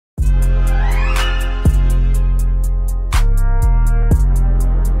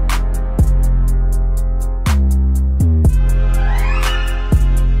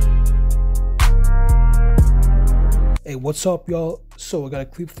What's up, y'all? So I got a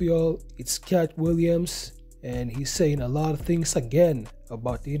clip for y'all. It's Katt Williams, and he's saying a lot of things again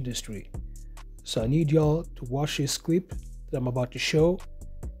about the industry. So I need y'all to watch this clip that I'm about to show,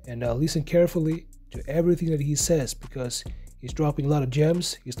 and listen carefully to everything that he says, because he's dropping a lot of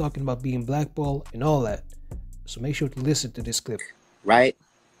gems. He's talking about being blackballed and all that. So make sure to listen to this clip. Right?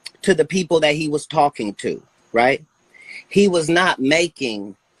 To the people that he was talking to, right? He was not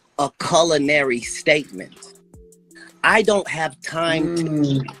making a culinary statement. I don't have time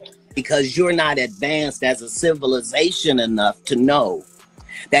to, because you're not advanced as a civilization enough to know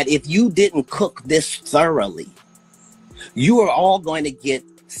that if you didn't cook this thoroughly, you are all going to get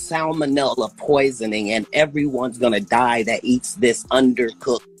salmonella poisoning, and everyone's going to die that eats this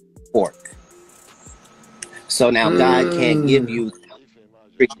undercooked pork. So now God can't give you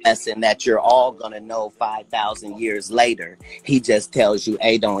a lesson that you're all going to know 5,000 years later. He just tells you,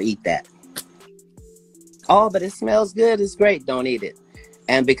 hey, don't eat that. Oh, but it smells good. It's great. Don't eat it.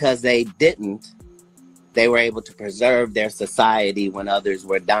 And because they didn't, they were able to preserve their society when others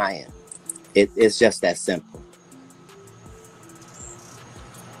were dying. It's just that simple.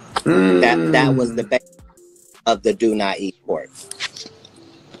 That was the base of the do not eat pork.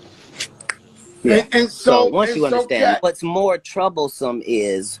 Yeah. And so once you understand, what's more troublesome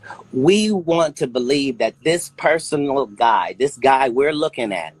is we want to believe that this personal guy, this guy we're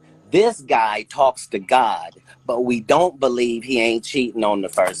looking at, this guy talks to God, but we don't believe he ain't cheating on the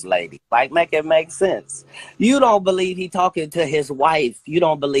first lady. Like, make it make sense. You don't believe he talking to his wife. You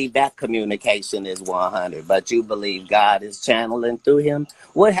don't believe that communication is 100, but you believe God is channeling through him.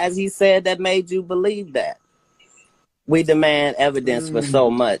 What has he said that made you believe that? We demand evidence for so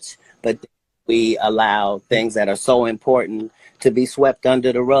much, but we allow things that are so important to be swept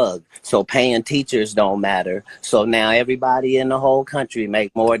under the rug. So paying teachers don't matter. So now everybody in the whole country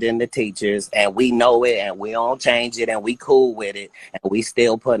make more than the teachers, and we know it, and we don't change it, and we cool with it, and we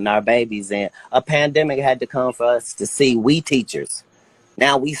still putting our babies in. A pandemic had to come for us to see, we teachers.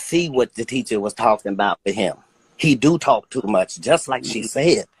 Now we see what the teacher was talking about with him. He do talk too much, just like she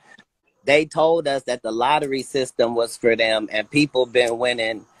said. They told us that the lottery system was for them, and people been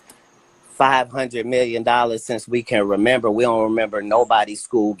winning $500 million since we can remember. We don't remember nobody's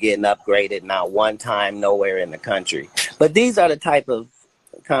school getting upgraded, not one time, nowhere in the country. But these are the type of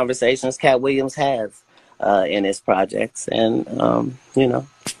conversations Katt Williams has in his projects. And, you know,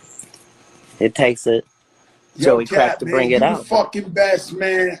 it takes it Joey Crack to bring it out. You the fucking best,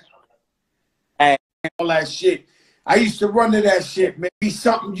 man. Hey. All that shit. I used to run to that shit, man. Be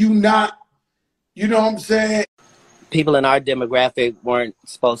something you not, you know what I'm saying? People in our demographic weren't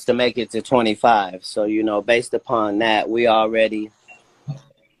supposed to make it to 25. So, you know, based upon that,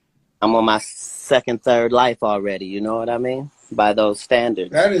 I'm on my second, third life already. You know what I mean? By those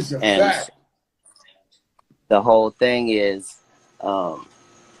standards. That is a fact. The whole thing is, I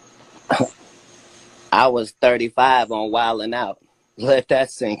was 35 on Wildin' Out. Let that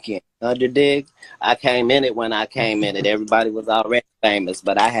sink in. Underdig? I came in it when I came in it. Everybody was already famous,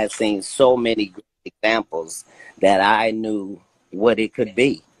 but I had seen so many great examples that I knew what it could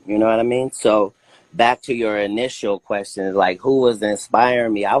be. You know what I mean? So back to your initial question, like who was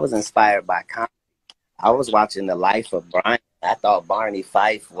inspiring me? I was inspired by comedy. I was watching the life of Brian. I thought Barney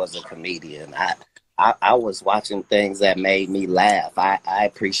Fife was a comedian. I was watching things that made me laugh. I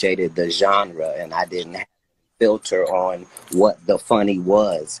appreciated the genre, and I didn't have a filter on what the funny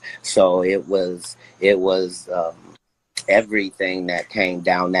was. So it was everything that came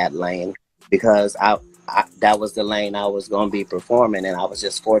down that lane, because that was the lane I was going to be performing, and I was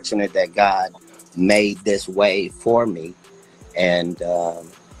just fortunate that God made this way for me. And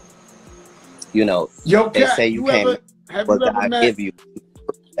you know, they say you can't what God give you.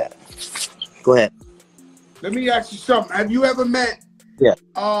 Go ahead. Let me ask you something. Have you ever met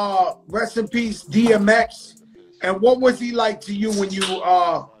rest in peace DMX? And what was he like to you when you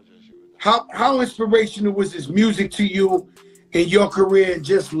how inspirational was his music to you in your career and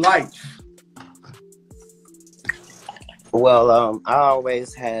just life? Well, I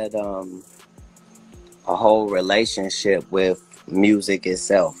always had a whole relationship with music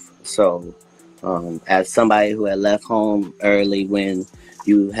itself. So as somebody who had left home early when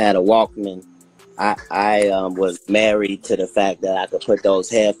you had a Walkman, I was married to the fact that I could put those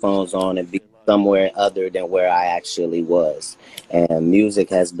headphones on and be somewhere other than where I actually was. And music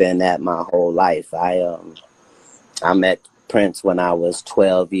has been that my whole life. I met Prince when I was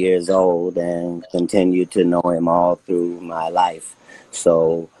 12 years old and continued to know him all through my life.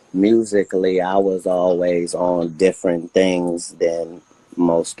 So musically, I was always on different things than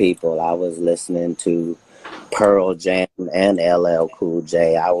most people. I was listening to Pearl Jam and LL Cool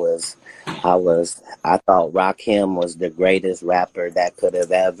J. I thought Rakim was the greatest rapper that could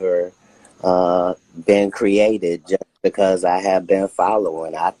have ever been created, just because I have been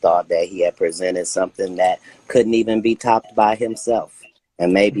following. I thought that he had presented something that couldn't even be topped by himself.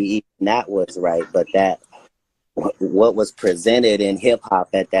 And maybe even that was right, but that what was presented in hip hop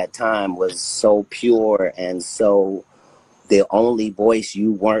at that time was so pure and so the only voice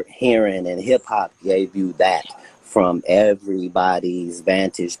you weren't hearing, and hip hop gave you that from everybody's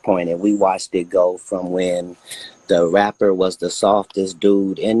vantage point. And we watched it go from when the rapper was the softest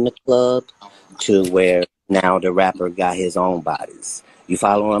dude in the club to where now the rapper got his own bodies. You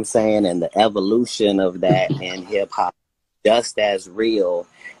follow what I'm saying? And the evolution of that in hip hop, just as real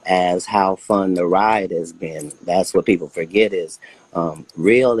as how fun the ride has been. That's what people forget is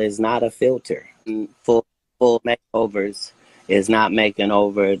real is not a filter. Full makeovers is not making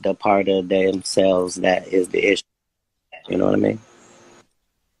over the part of themselves that is the issue. You know what I mean?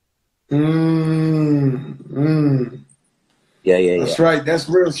 Yeah. That's right. That's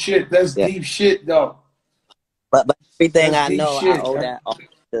real shit. That's deep shit, though. But everything I know, I owe that all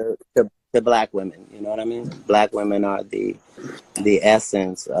to black women. You know what I mean? Black women are the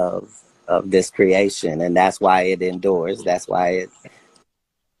essence of this creation, and that's why it endures. That's why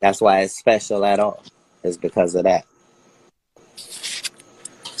it's special at all. It's because of that.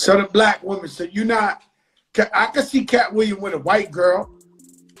 So the black woman. So you're not. I could see Katt Williams with a white girl.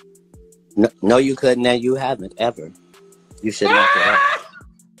 No, you couldn't, and you haven't ever. You should not.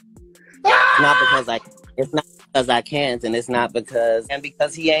 It's not because I can't, and it's not because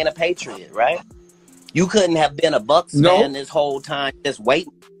he ain't a patriot, right? You couldn't have been a Bucks fan this whole time, just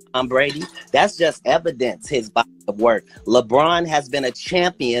waiting on Brady. That's just evidence his body of work. LeBron has been a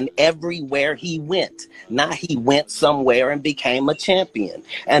champion everywhere he went. Not he went somewhere and became a champion.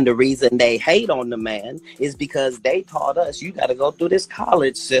 And the reason they hate on the man is because they taught us you got to go through this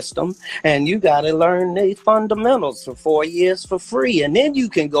college system and you got to learn the fundamentals for 4 years for free, and then you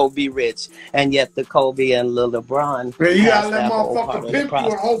can go be rich. And yet the Kobe and LeBron, man, you gotta let motherfucker pimp you,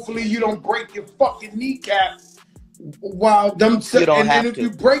 and hopefully you don't break your fucking kneecap. While them, and if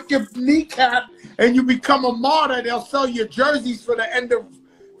you break your kneecap and you become a martyr, they'll sell your jerseys for the end of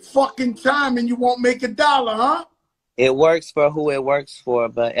fucking time, and you won't make $1, huh? It works for who it works for,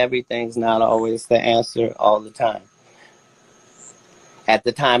 but everything's not always the answer all the time. At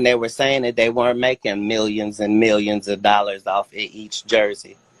the time they were saying it, they weren't making millions and millions of dollars off each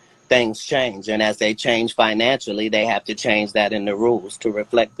jersey. Things change, and as they change financially, they have to change that in the rules to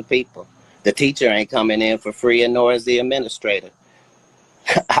reflect the people. The teacher ain't coming in for free, and nor is the administrator.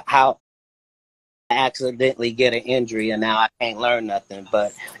 How I accidentally get an injury and now I can't learn nothing.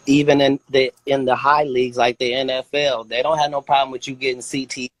 But even in the high leagues like the NFL, they don't have no problem with you getting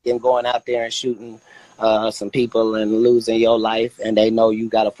CT and going out there and shooting some people and losing your life, and they know you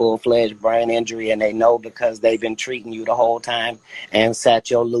got a full-fledged brain injury, and they know because they've been treating you the whole time and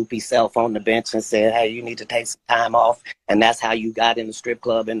sat your loopy self on the bench and said, hey, you need to take some time off, and that's how you got in the strip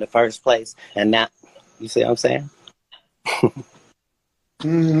club in the first place. And now, you see what I'm saying?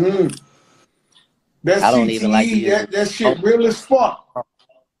 That I don't CTE, even like that shit real as fuck.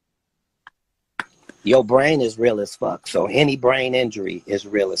 Your brain is real as fuck, so any brain injury is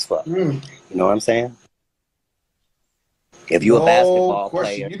real as fuck. You know what I'm saying? If you're a basketball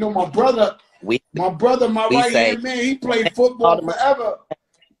player, you know my brother, my right hand man, he played football forever.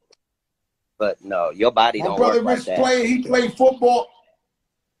 But no, your body don't work like that. My brother Rich he played football.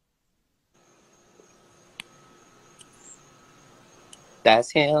 That's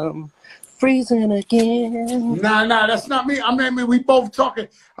him freezing again. Nah, that's not me. I mean, we both talking.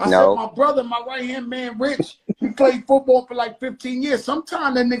 I said my brother, my right hand man, Rich, he played football for like 15 years.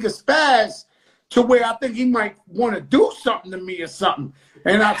 Sometimes that nigga spaz to where I think he might want to do something to me or something.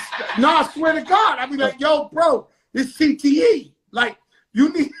 And I swear to God, I be like, yo, bro, it's CTE. Like,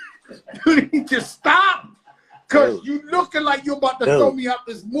 you need to stop. Because you looking like you're about to throw me up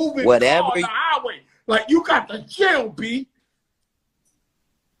this moving car on the highway. Like, you got the jail, B.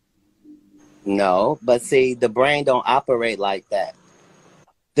 No, but see, the brain don't operate like that.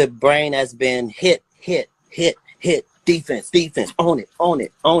 The brain has been hit, defense, own it.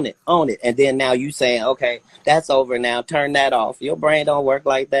 And then now you saying, okay, that's over now, turn that off. Your brain don't work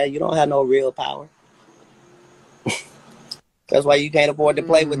like that. You don't have no real power. That's why you can't afford to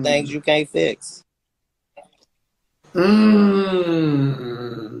play with things you can't fix. That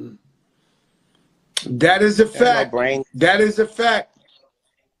is a fact. That is a fact.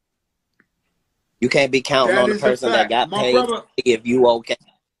 You can't be counting on the person that got paid if you okay.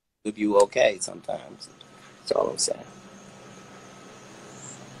 If you okay sometimes. That's all I'm saying.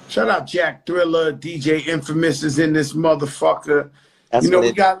 Shout out Jack Thriller, DJ Infamous is in this motherfucker. That's you know,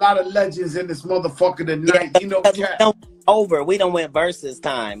 we got a lot of legends in this motherfucker tonight. You know, we don't win versus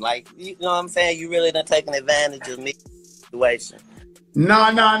time. Like, you know what I'm saying? You really done taking advantage of me situation.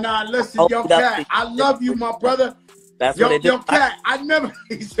 Nah. Listen, yo, Katt, I love you, my brother. That's what they do. Yo, Katt, I never.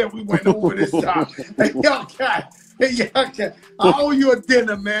 He said we went over this time. Hey, yo, Katt. I owe you a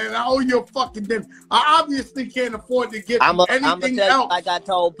dinner, man. I owe you a fucking dinner. I obviously can't afford to get anything I'm tell else. You, like I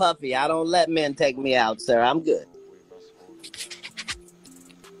told Puffy, I don't let men take me out, sir. I'm good.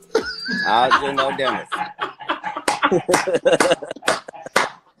 I'll do no dinners.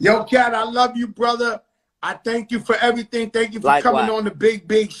 Yo, Katt, I love you, brother. I thank you for everything. Thank you for coming on the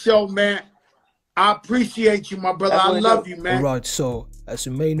big show, man. I appreciate you, my brother. I love you, man. All right, so as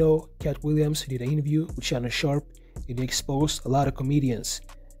you may know, Katt Williams did an interview with Shannon Sharp, and he exposed a lot of comedians.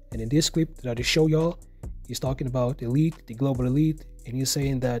 And in this clip that I just show y'all, he's talking about the elite, the global elite, and he's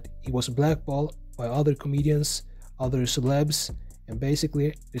saying that he was blackballed by other comedians, other celebs, and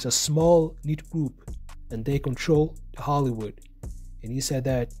basically there's a small neat group and they control the Hollywood. And he said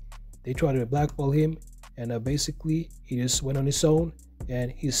that they tried to blackball him, and basically he just went on his own,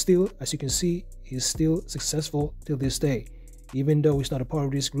 and he's still, as you can see, he's still successful till this day. Even though he's not a part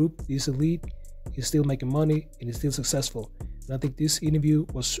of this group, this elite, he's still making money and he's still successful. And I think this interview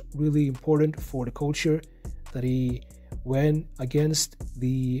was really important for the culture, that he went against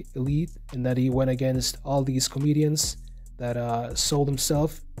the elite and that he went against all these comedians that sold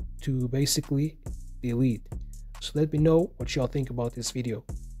himself to basically the elite. So let me know what y'all think about this video.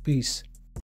 Peace.